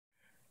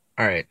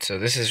Alright, so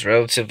this is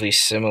relatively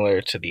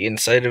similar to the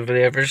inside of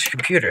the average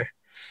computer.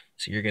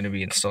 So you're going to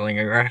be installing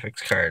a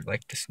graphics card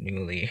like this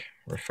newly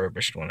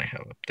refurbished one I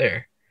have up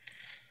there.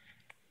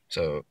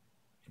 So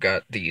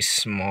got these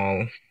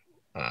small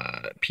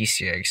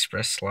PCI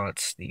Express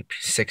slots, the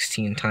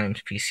 16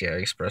 times PCI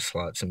Express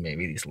slots, and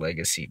maybe these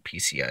legacy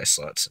PCI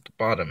slots at the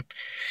bottom.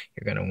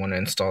 You're going to want to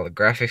install the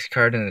graphics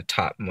card in the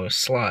topmost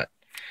slot.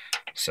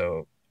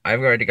 So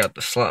I've already got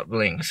the slot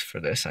blanks for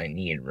this I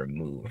need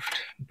removed,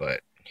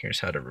 but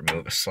here's how to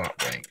remove a slot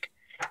blank.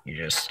 You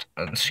just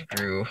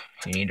unscrew,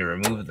 you need to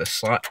remove the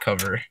slot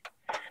cover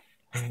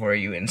before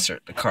you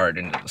insert the card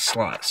into the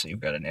slot, so you've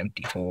got an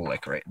empty hole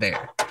like right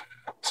there.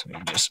 So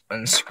you just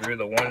unscrew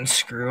the one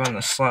screw on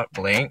the slot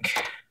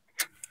blank.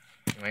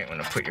 You might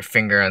want to put your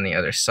finger on the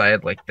other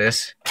side like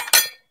this.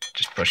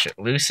 Just push it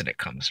loose and it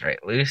comes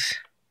right loose.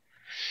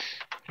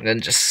 And then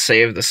just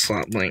save the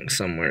slot blank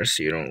somewhere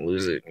so you don't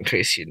lose it in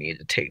case you need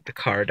to take the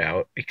card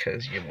out,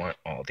 because you want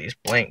all these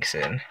blanks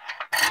in.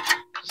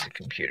 The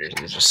computer,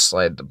 you just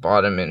slide the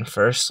bottom in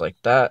first like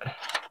that,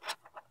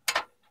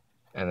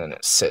 and then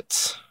it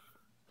sits,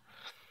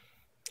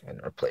 and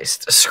replace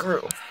the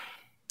screw.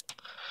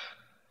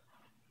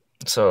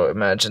 So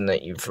imagine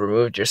that you've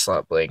removed your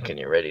slot blank and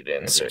you're ready to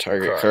insert your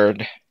target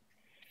card.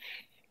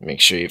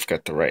 Make sure you've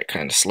got the right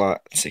kind of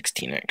slot,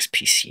 16x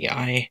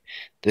PCI.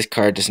 This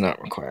card does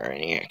not require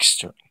any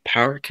external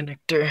power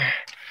connector.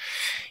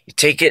 You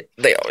take it,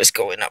 they always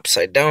go in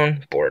upside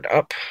down, board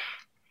up.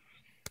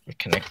 The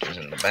connector's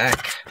in the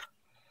back.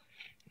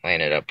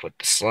 Line it up with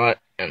the slot,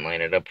 and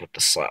line it up with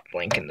the slot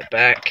blank in the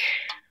back.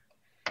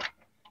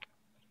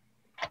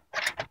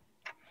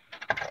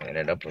 Line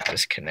it up with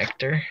this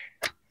connector.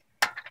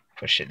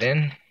 Push it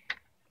in.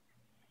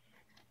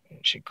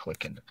 It should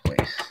click into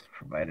place,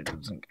 provided it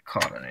doesn't get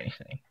caught on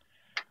anything.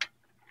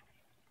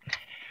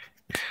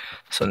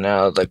 So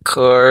now the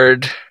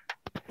card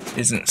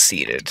isn't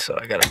seated, so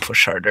I gotta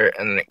push harder,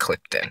 and then it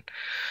clicked in.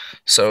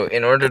 So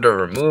in order to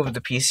remove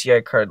the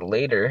PCI card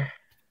later,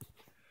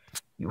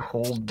 you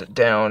hold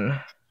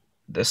down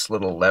this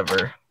little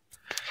lever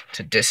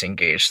to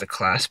disengage the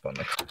clasp on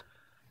the card.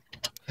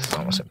 This is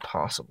almost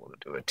impossible to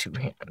do with two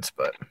hands,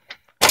 but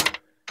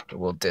it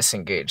will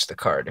disengage the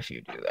card if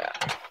you do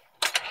that.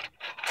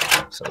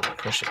 So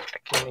push it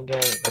back in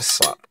again. The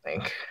slot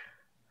blank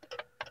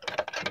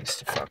needs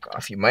to fuck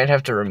off. You might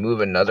have to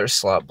remove another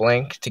slot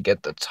blank to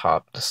get the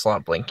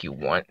slot blank you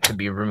want to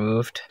be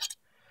removed.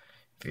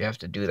 If you have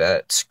to do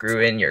that, screw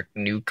in your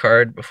new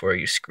card before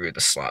you screw the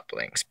slot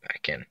blanks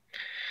back in.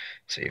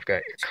 So you've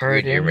got your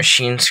card in, your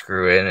machine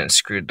screw in, and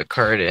screwed the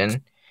card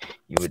in.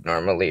 You would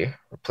normally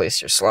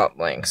replace your slot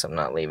blanks. I'm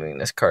not leaving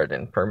this card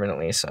in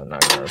permanently, so I'm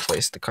not going to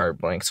replace the card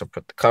blanks or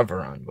put the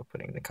cover on, but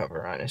putting the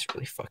cover on is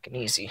really fucking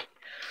easy.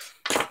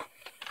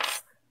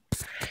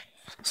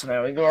 So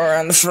now we go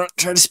around the front,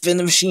 try to spin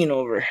the machine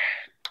over.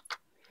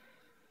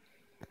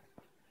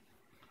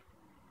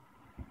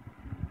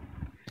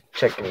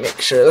 Check and make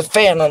sure the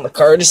fan on the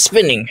card is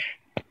spinning,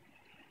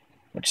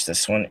 which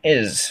this one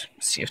is.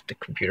 See if the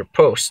computer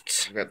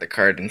posts. I've got the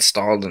card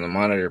installed and the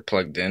monitor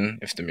plugged in.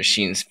 If the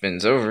machine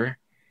spins over,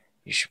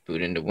 you should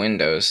boot into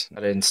Windows.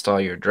 Gotta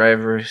install your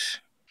drivers.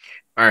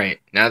 Alright,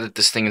 now that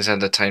this thing has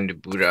had the time to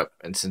boot up,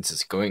 and since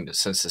this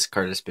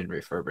card has been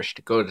refurbished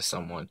to go to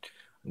someone,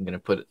 I'm gonna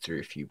put it through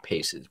a few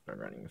paces by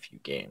running a few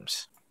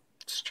games.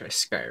 Let's try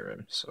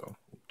Skyrim. So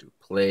we'll do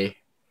play.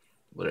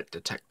 Let it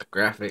detect the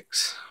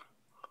graphics.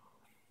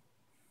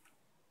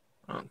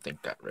 I don't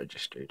think that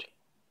registered.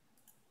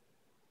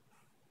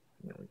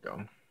 There we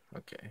go.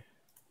 Okay.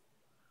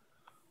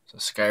 So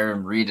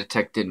Skyrim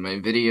redetected my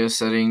video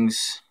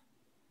settings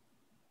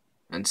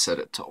and set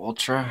it to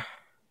ultra.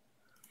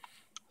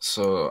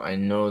 So I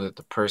know that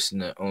the person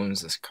that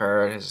owns this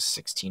card has a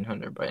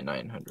 1600 by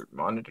 900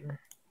 monitor.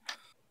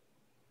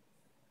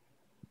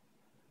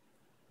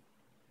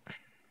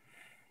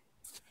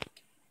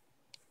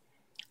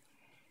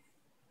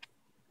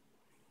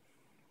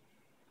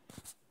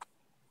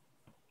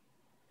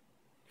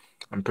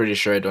 I'm pretty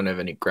sure I don't have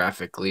any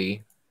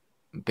graphically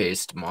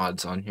based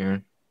mods on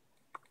here.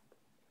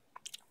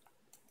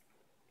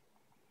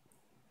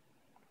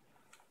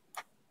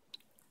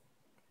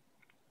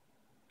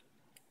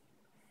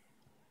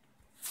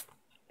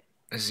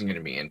 This is going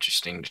to be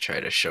interesting to try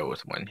to show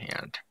with one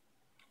hand.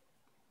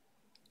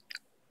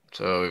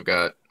 So we've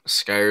got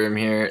Skyrim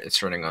here.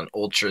 It's running on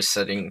ultra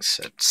settings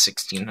at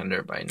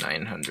 1600 by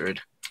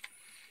 900.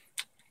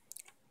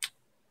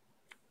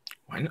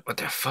 What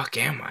the fuck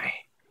am I?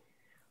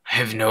 I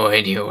have no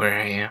idea where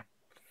I am.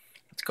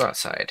 Let's go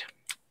outside.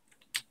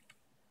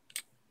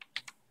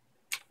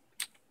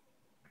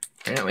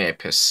 Apparently I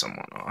pissed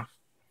someone off.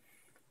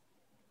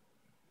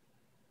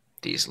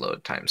 These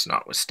load times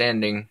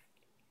notwithstanding,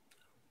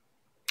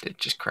 did it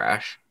just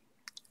crash?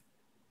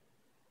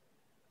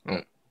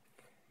 Oh.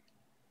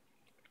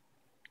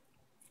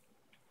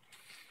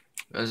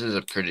 This is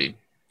a pretty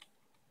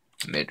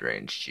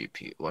mid-range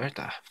GPU. Where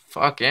the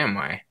fuck am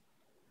I?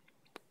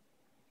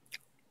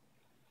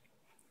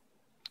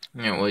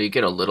 Yeah, well, you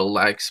get a little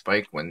lag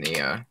spike when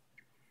the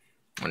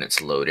when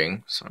it's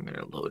loading. So I'm going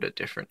to load a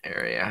different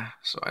area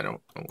so I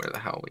don't know where the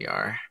hell we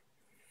are.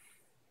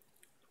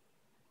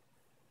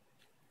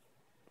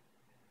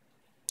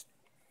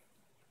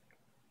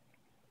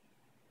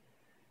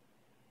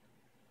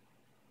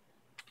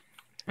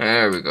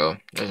 There we go.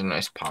 There's a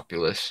nice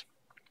populace.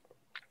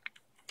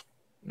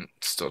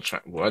 Still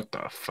trying. What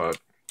the fuck?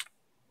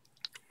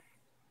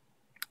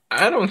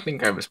 I don't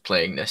think I was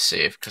playing this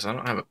safe because I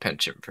don't have a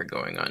penchant for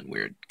going on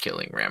weird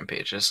killing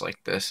rampages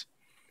like this.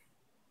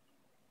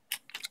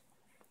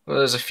 Well,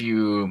 there's a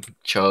few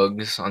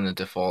chugs on the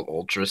default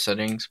ultra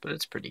settings, but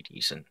it's pretty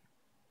decent.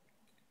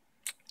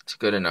 It's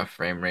good enough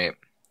frame rate.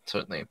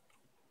 Certainly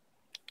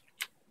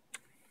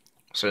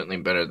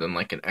better than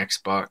like an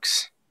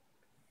Xbox.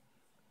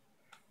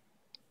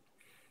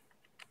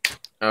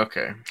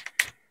 Okay.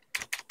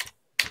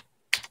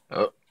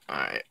 Oh,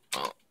 alright.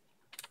 Well,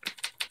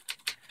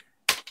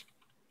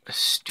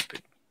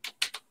 stupid.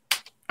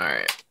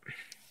 Alright.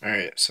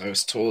 Alright, so I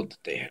was told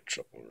that they had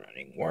trouble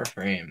running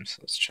Warframe, so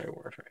let's try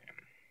Warframe.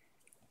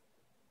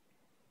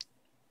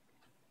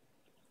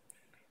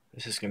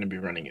 This is going to be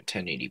running at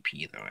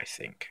 1080p though, I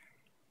think.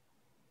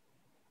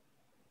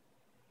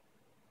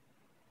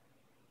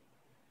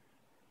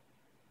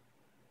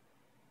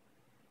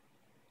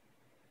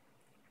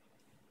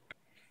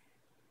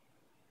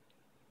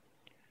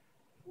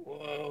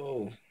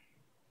 Whoa.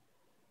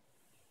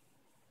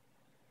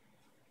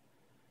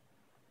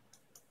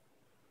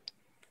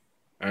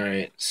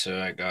 Alright,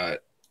 so I got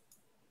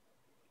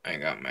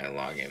my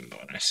login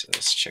bonus.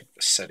 Let's check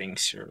the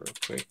settings here real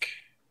quick.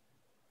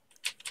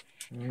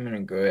 I'm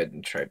gonna go ahead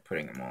and try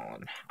putting them all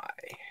on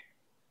high.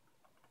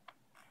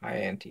 High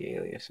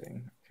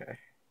anti-aliasing, okay.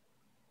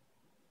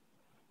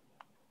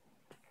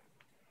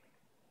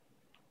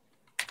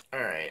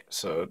 Alright,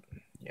 so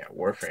yeah,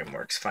 Warframe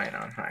works fine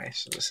on high.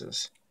 So this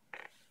is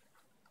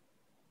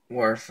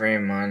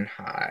Warframe on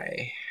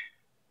high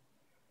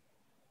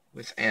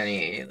with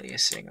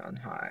anti-aliasing on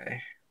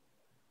high.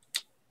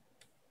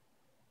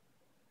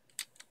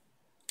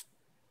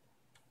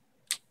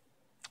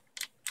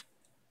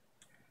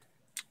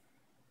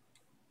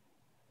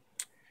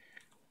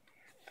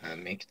 I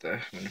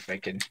wonder if I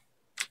can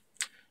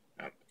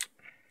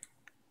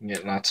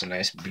get lots of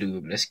nice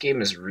bloom. This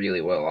game is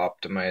really well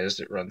optimized.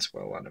 It runs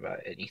well on about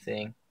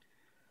anything.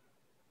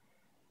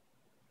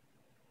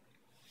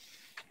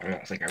 I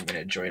don't think I'm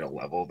going to join a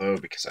level though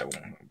because I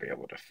won't be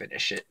able to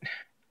finish it.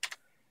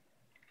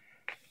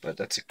 But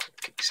that's a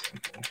quick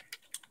example.